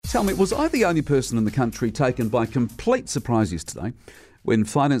Tell me, was I the only person in the country taken by complete surprise yesterday when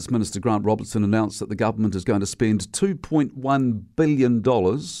Finance Minister Grant Robertson announced that the government is going to spend $2.1 billion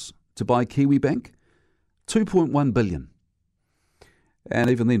to buy Kiwibank? $2.1 billion. And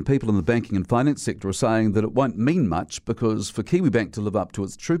even then, people in the banking and finance sector are saying that it won't mean much because for Kiwibank to live up to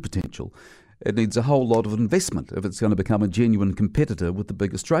its true potential, it needs a whole lot of investment if it's going to become a genuine competitor with the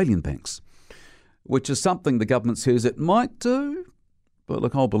big Australian banks, which is something the government says it might do. But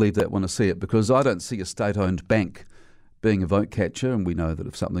look, I'll believe that when I see it, because I don't see a state-owned bank being a vote catcher, and we know that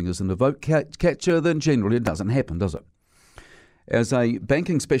if something isn't a vote catcher, then generally it doesn't happen, does it? As a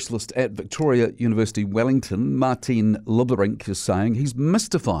banking specialist at Victoria University Wellington, Martin Liberink is saying he's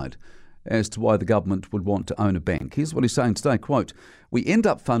mystified as to why the government would want to own a bank. Here's what he's saying today, quote, "We end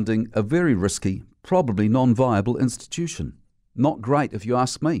up funding a very risky, probably non-viable institution. Not great if you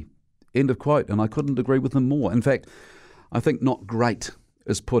ask me." End of quote, and I couldn't agree with him more. In fact, I think not great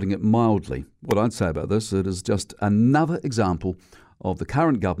is putting it mildly. What I'd say about this, it is just another example of the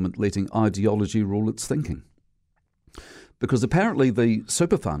current government letting ideology rule its thinking. Because apparently the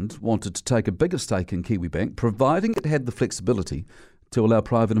super fund wanted to take a bigger stake in Kiwibank, providing it had the flexibility to allow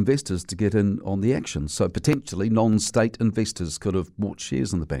private investors to get in on the action. So potentially non-state investors could have bought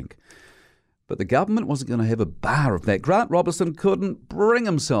shares in the bank. But the government wasn't going to have a bar of that. Grant Robertson couldn't bring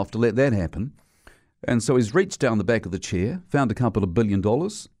himself to let that happen. And so he's reached down the back of the chair, found a couple of $1 billion,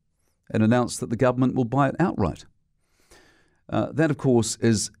 and announced that the government will buy it outright. That, of course,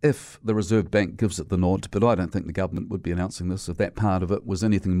 is if the Reserve Bank gives it the nod, but I don't think the government would be announcing this if that part of it was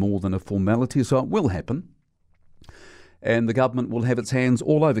anything more than a formality, so it will happen. And the government will have its hands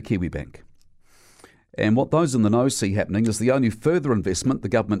all over Kiwibank. And what those in the know see happening is the only further investment the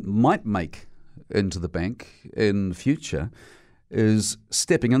government might make into the bank in future is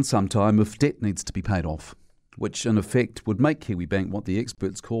stepping in sometime if debt needs to be paid off, which in effect would make Kiwibank what the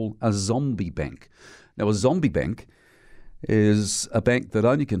experts call a zombie bank. Now, a zombie bank is a bank that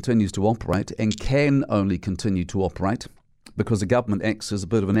only continues to operate and can only continue to operate because the government acts as a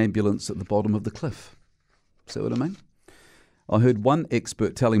bit of an ambulance at the bottom of the cliff. See what I mean? I heard one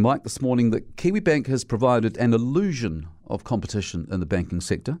expert telling Mike this morning that Kiwibank has provided an illusion of competition in the banking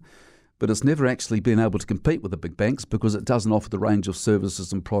sector, but it's never actually been able to compete with the big banks because it doesn't offer the range of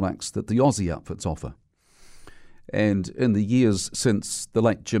services and products that the Aussie outfits offer. And in the years since the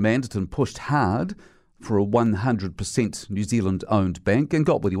late Jim Anderton pushed hard for a 100% New Zealand-owned bank and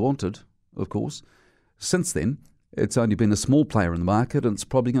got what he wanted, of course, since then it's only been a small player in the market and it's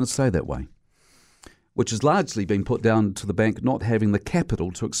probably going to stay that way, which has largely been put down to the bank not having the capital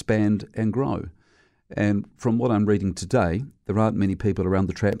to expand and grow. And from what I'm reading today, there aren't many people around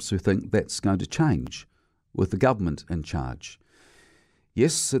the traps who think that's going to change with the government in charge.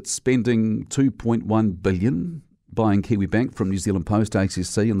 Yes, it's spending $2.1 billion buying Kiwibank from New Zealand Post,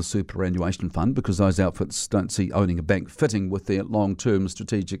 ACC and the Superannuation Fund because those outfits don't see owning a bank fitting with their long-term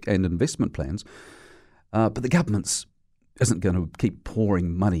strategic and investment plans. But the government isn't going to keep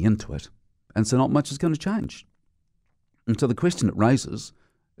pouring money into it, and so not much is going to change. And so the question it raises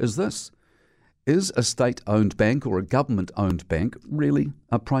is this: is a state-owned bank or a government-owned bank really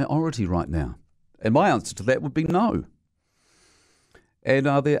a priority right now? And my answer to that would be no. And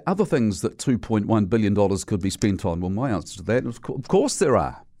are there other things that $2.1 billion could be spent on? Well, my answer to that is of course there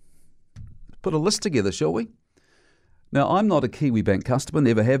are. Put a list together, shall we? Now, I'm not a Kiwibank customer,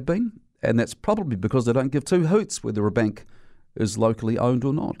 never have been, and that's probably because I don't give two hoots whether a bank is locally owned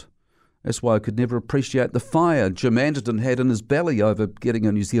or not. That's why I could never appreciate the fire Jim Anderton had in his belly over getting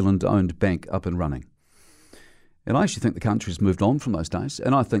a New Zealand-owned bank up and running. And I actually think the country's moved on from those days,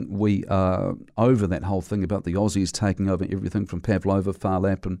 and I think we are over that whole thing about the Aussies taking over everything from Pavlova, Phar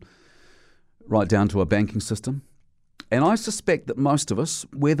Lap, and right down to our banking system. And I suspect that most of us,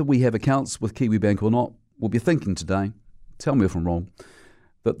 whether we have accounts with Kiwibank or not, will be thinking today, tell me if I'm wrong,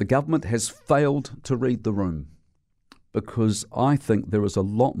 that the government has failed to read the room. Because I think there is a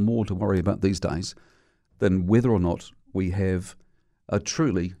lot more to worry about these days than whether or not we have a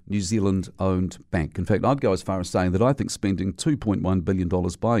truly New Zealand-owned bank. In fact, I'd go as far as saying that I think spending $2.1 billion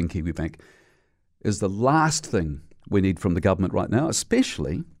buying Kiwibank is the last thing we need from the government right now,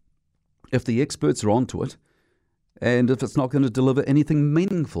 especially if the experts are onto it and if it's not going to deliver anything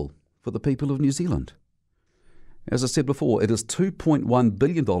meaningful for the people of New Zealand. As I said before, it is $2.1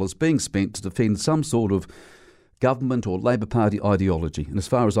 billion being spent to defend some sort of government or Labour Party ideology. And as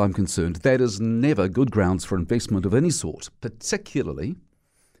far as I'm concerned, that is never good grounds for investment of any sort, particularly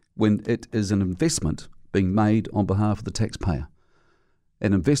when it is an investment being made on behalf of the taxpayer,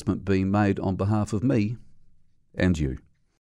 an investment being made on behalf of me and you.